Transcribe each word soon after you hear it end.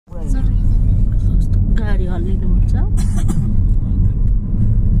गाडी हल्लिनुपर्छ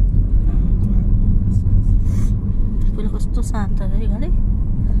पहिला कस्तो शान्त है गाडी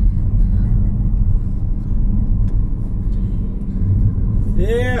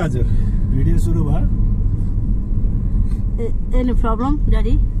ए हजुर भिडियो सुरु भयो Any problem,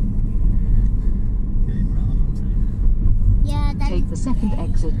 Daddy? Yeah, Daddy. Take the second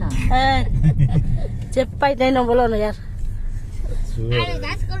exit now. Cheppai dai na bolo na yaar.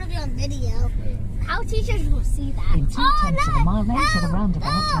 That's gonna be on video. How teachers will see that? In 2/10 of a mile, enter the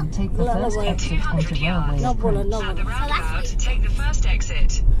roundabout and take the first exit onto railway. No bolo, no At the bolo. roundabout, take the first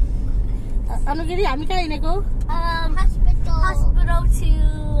exit. Anugiri, हामी कहाँ हिँडेको? Hospital to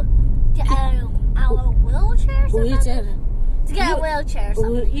get our wheelchair. Wheelchair. To get a wheelchair. Or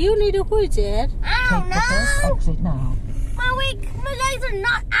something. You need a wheelchair. I don't Take the first know. exit now. My legs are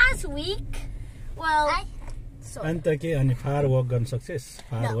not as weak. Well, अन्त के अनि फार वक गर्न सक्छस्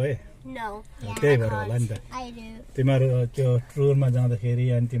फार वे no. त्यही भएर होला नि त I do. तिमीहरू त्यो टुरमा जाँदाखेरि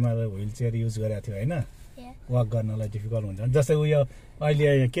अनि तिमीहरू व्हीलचेयर युज गरेको थियो हैन Yeah. वक गर्नलाई डिफिकल्ट हुन्छ जस्तै उयो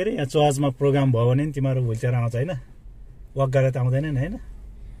अहिले के रे यहाँ चर्चमा प्रोग्राम भयो भने नि तिमीहरू व्हीलचेयर आउँछ हैन वक गरेर त आउँदैन नि हैन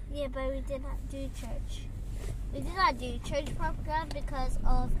Yeah, but we did not do church. We did not do church program because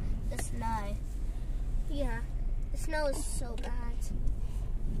of the snow. Yeah, the snow is so bad.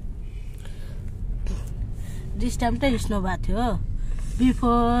 This time त स्नो भएको थियो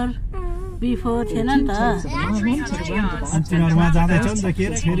बिफोर थिएन नि त अनि तिमीहरूमा जाँदैछौ नि त के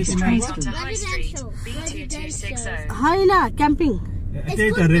रे फेरि तिमीहरू Residential. होइन क्याम्पिङ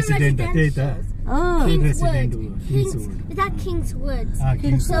त्यही त रेसिडेन्ट त्यही त रेसिडेन्ट हो Kingswood. It's at Kingswood.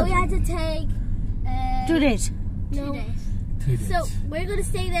 Kingswood. So we had to take 2 days 2 days. 3 days. So we're going to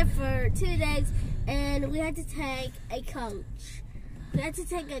stay there for 2 days, and we had to take a coach. We had to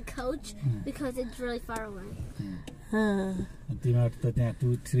take a coach because it's really far away. तिमीहरू त त्यहाँ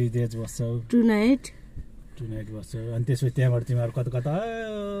 2-3 days बस्छौ 2 night 2 night बस्छौ अनि त्यसपछि त्यहाँबाट तिमीहरू कता कता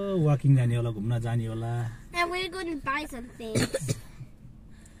walking जाने होला घुम्न जाने होला And we're going to buy some things.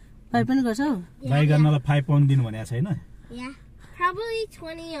 भाइ पनि गर्छौ बाइ गर्नलाई 5 पाउन्ड दिनु भनेको छैन Yeah. Probably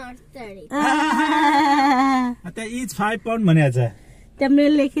 20 or 30. त्यहाँ इच 5 पाउन्ड भनेको छ त्यहाँ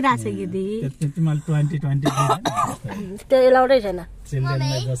मेल लेखिरहेको छ कि दी तिमीले 20 त्यो एलाउडै छैन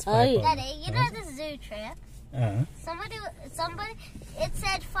चिल्ड्रेनलाई just 5 Daddy, pound you know the zoo trip? Somebody, it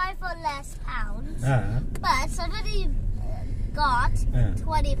said 5 or less pounds, but somebody got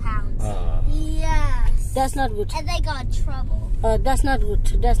 20 pounds. Yes. That's not good. And they got in trouble. That's not good.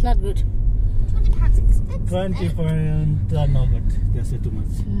 That's not good. 20 pounds expensive. 20 pound no good that's too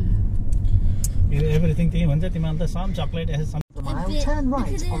much everything त्यही भन्छ तिमीले त सम chocolate S some The mile, turn right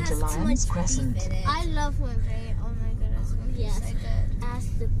Because it onto has too Lions much Crescent. beef in it. I love Wimpy. Oh my goodness. Yes. So good. That's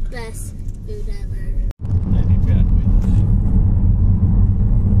the best food ever.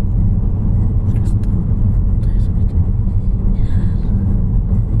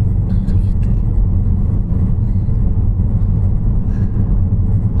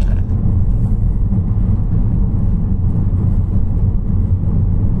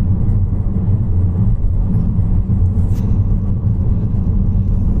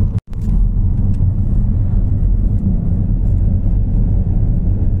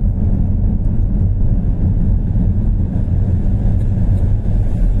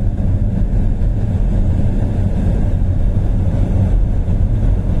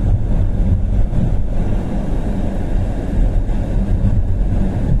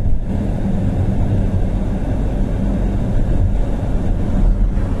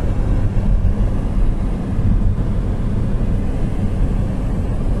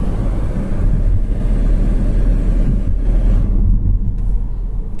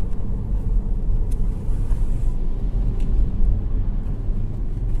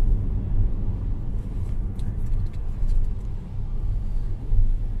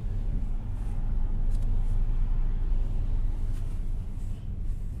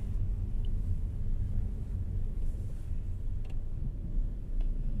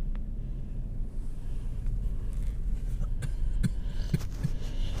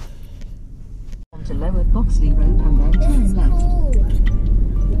 To Lower Boxley Road and then This turn is left. cool.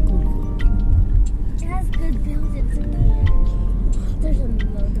 It has good buildings in here. There's a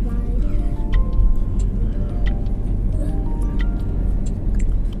motorbike.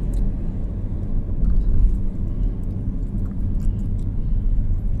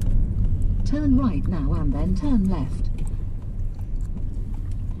 Turn right now and then turn left.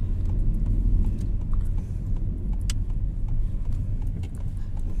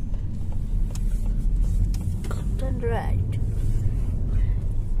 Turn right.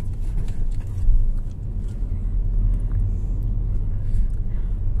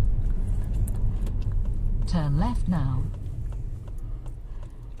 Turn left now.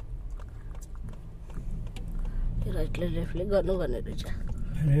 Rightly लेफ्टले गर्नु भन्ने रहेछ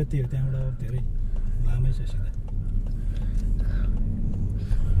यो त्यो त्यहाँबाट धेरै लामै छ सिधा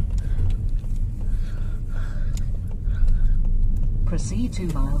Proceed 2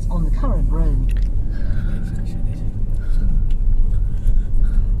 miles on the current road.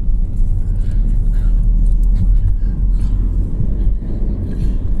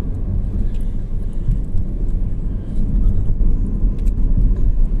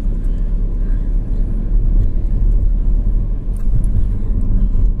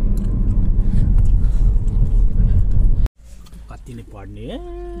 कति नै पढ्ने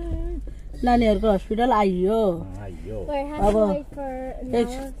नानीहरुको हस्पिटल आइयो अब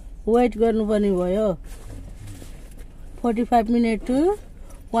वेट गर्नुपर्ने भयो 45 मिनेट टु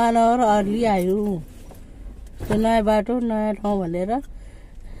 1 आवर अर्ली आयो त्यो नयाँ बाटो नयाँ ठाउँ भनेर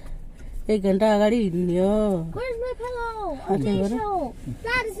 1 घण्टा अगाडि हिँड्यो Where's my pillow?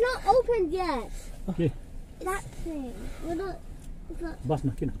 Dad, it's not opened yet. Okay. That thing. We're not. बस्न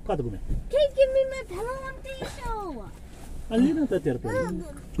किन कता घुमे Can you give me my pillow on the show? अलि न त तेरो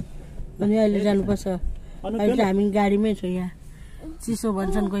अनि अहिले जानुपर्छ अहिले हामी गाडीमै छौँ यहाँ चिसो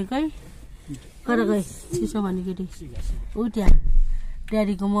भन्छन् कोही कोही कता गए चिसो भन्ने केटी ऊ त्यहाँ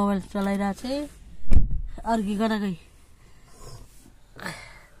ड्याडीको मोबाइल चलाइरहेको छ अर्की कता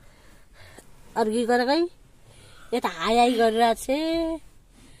गई यता हाई हाई गरिरहेको छ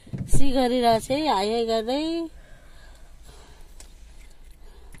सी गरिरहेको छ हाई हाई गर्दै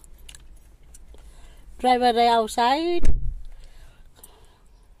ड्राइभर राई आउटसाइड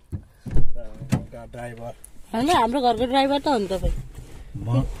ड्राइभर होइन हाम्रो घरको ड्राइभर त हो नि तपाईँ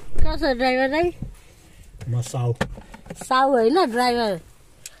कसो ड्राइभर राई म साउ होइन ड्राइभर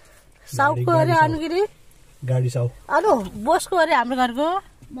साउको अरे अनुगिरी गाडी साउ अनु बोसको अरे हाम्रो घरको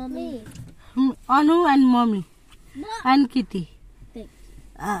Mommy. अनु end mummy end kitty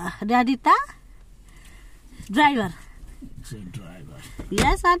daddy त ड्राइभर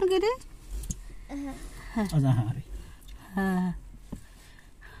यस अनुगिरी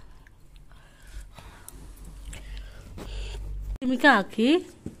तिमी कहाँ आखी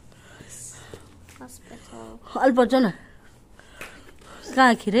Hospital. अलि पर्छ न कहाँ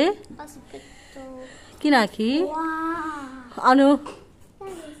आखी रे Hospital. किन आखी Wow. अनु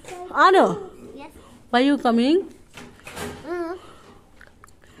Yes. वाइ यु कमिङ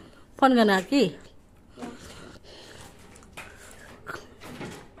फोन गर्न आखी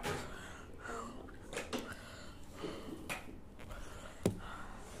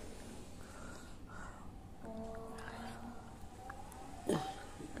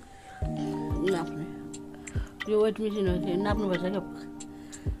नाप्ने यो वेट मेसिन हो त्यो नाप्नुपर्छ क्या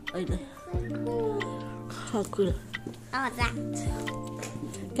अहिले कुल Oh, that.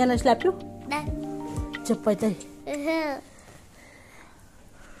 Can I slap you That. चप्पै चाहिँ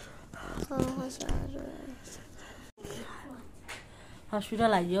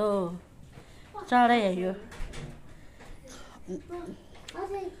हस्पिटल आइयो चाँडै आइयो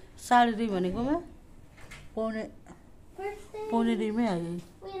 2:30 भनेकोमा पौने First day. 2:30मै आयो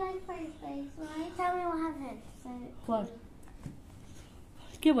We like first days, right? Tell me what happened.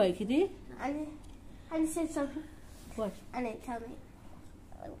 के भयो कि I said something. What? And they tell me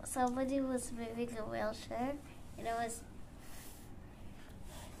somebody was moving a wheelchair, and it was.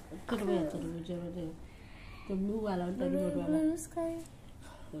 त्यो ब्लूवाला हो नि त रिमोटवाला Blue sky.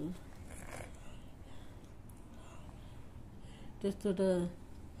 त्यस्तो त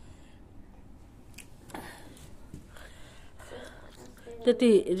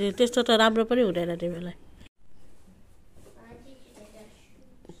त्यस्तो त राम्रो पनि हुँदैन तिमीलाई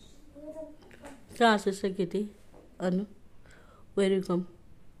कहाँ छ केटी अनु वेयर यु कम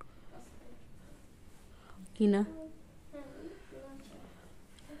किन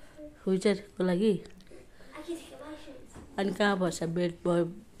व्हिलचेयरको लागि अनि कहाँ बस्छ बेड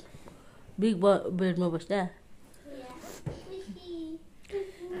बिग बेडमा बस्दा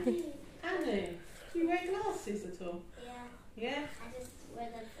Andy, do you wear glasses at all? Yeah. Yeah? I just wear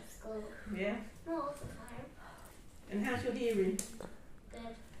them for school. Yeah. Not all the time. And how's your hearing?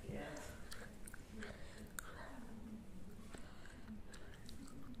 Good. Yeah.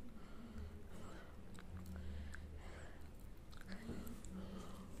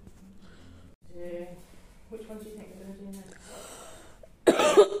 Which one do you think you're going to do next?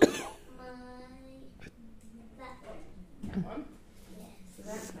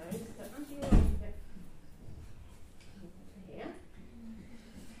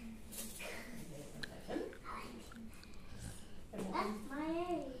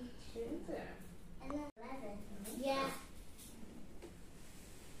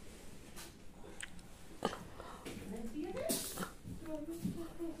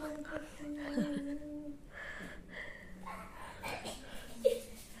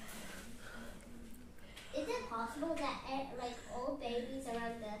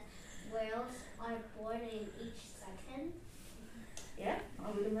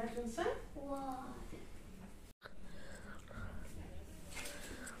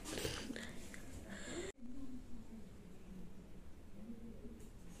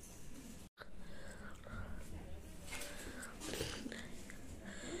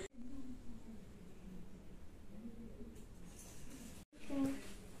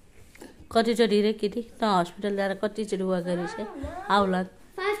 कतिचोटि रे केटी त hospital जाएर कतिचोटि वाक गरिस् how long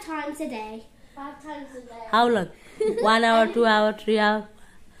 5 times a day. 5 times a day. how long 1 hour 2 hour 3 hour I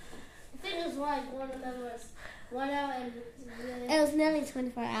think it was like one of them was 1 hour and it was nearly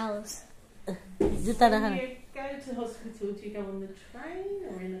 24 hours. जुत्ता When राख you go to hospital, do you go on the train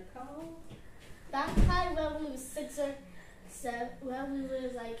or in a car? That time when we was 6 or 7, when we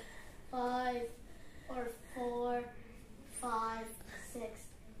was like 5 or 4, 5, 6,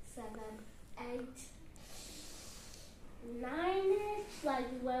 7, 8, 9-ish, like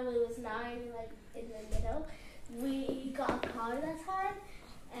when we was 9, like in the middle, we got a car that time,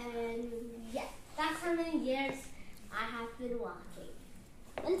 and yeah, that's how many years I have been walking.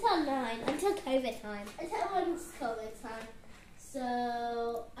 Until 9, until COVID time. Until when it's COVID time. So,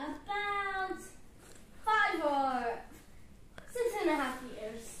 about 5 or 6.5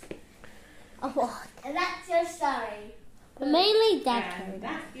 years. A walk. And that's your story. Mainly that And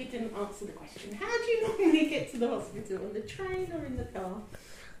that you didn't answer the question. How do you normally get to the hospital? On the train or in the car?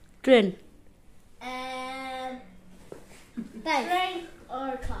 train Train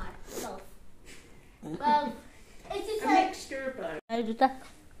or car. Both. Well, it's just A like... mixture of both. आयो जुत्ता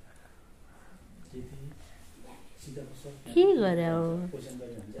के गरे हो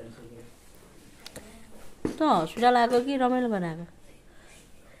त hospital आएको कि रमाइलो गर्न आएको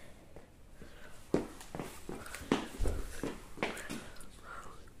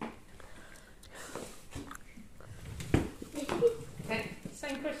Okay,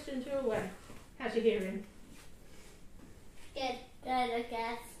 same questions your way. How's your hearing? Good, I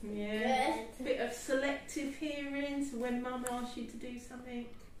guess. Yeah. Good. Bit of selective hearing, so when Mum asks you to do something,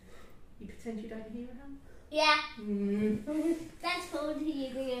 you pretend you don't hear her. Yeah. Mm. That's called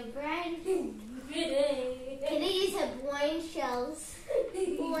using your brain. Can you use her brain shells?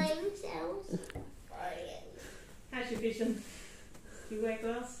 Brain shells? How's your vision? Do you wear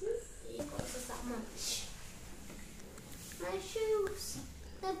glasses? What's this that much? My shoes.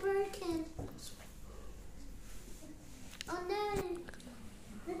 They're broken. Oh no.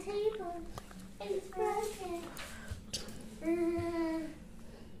 The table. It's broken.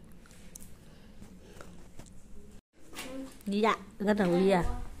 dạ rất là vui à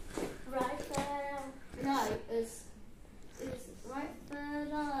Right foot. No, it's right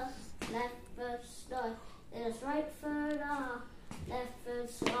foot off, left foot start. Then it's right foot off, left foot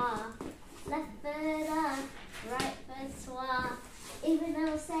swap. Left foot off, right foot swap. Even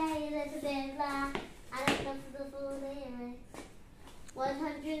though say a little bit loud, I don't know for the full lyrics.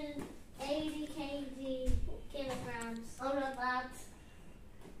 180 kilograms. Oh no, that's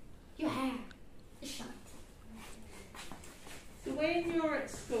your hair is short. So when you're at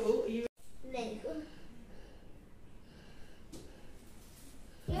school, you Leg.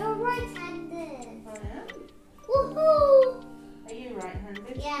 You're right-handed. I am. Woohoo! Are you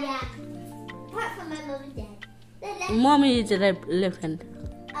right-handed? Yeah. Apart from my mom and dad. They're left. mommy is left hand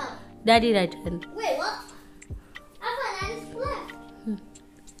Oh. daddy right hand Wait, what? I thought that is left.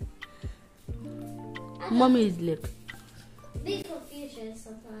 mommy is left Big confusion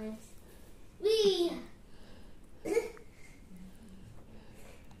sometimes.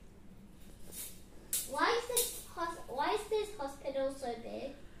 Why is this hospital so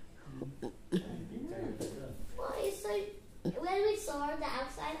big? Why is so? When we saw the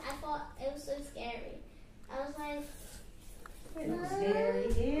outside, I thought it was so scary. I was like, It's not scary.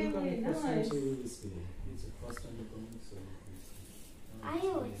 Yeah, very nice. I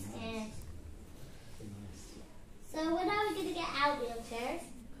always scared. So when are we gonna get our wheelchairs?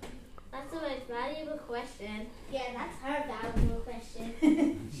 That's the most valuable question. Yeah, that's her valuable question.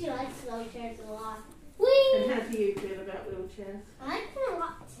 She likes wheelchairs a lot. And Whee! how do you feel about wheelchairs? I like them a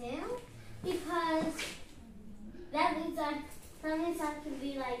lot too, because that means I can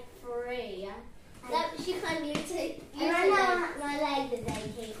be like free. That she can use it. My leg is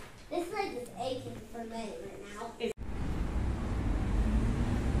aching. This leg is aching for me right now.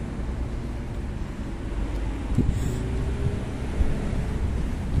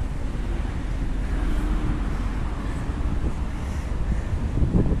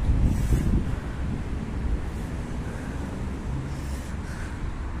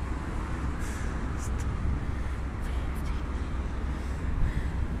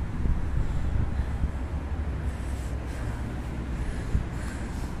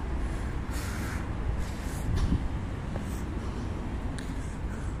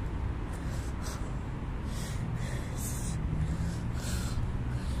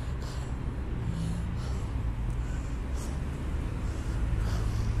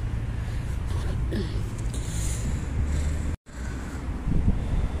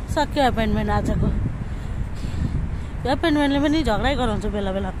 सक्यो appointment आजको एपोइन्टमेन्टले पनि झगडै गराउँछ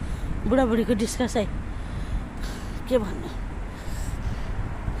बेला बेला बुढाबुढीको discuss है के भन्नु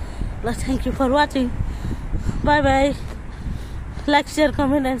ल thank you for watching by by like share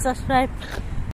comment and subscribe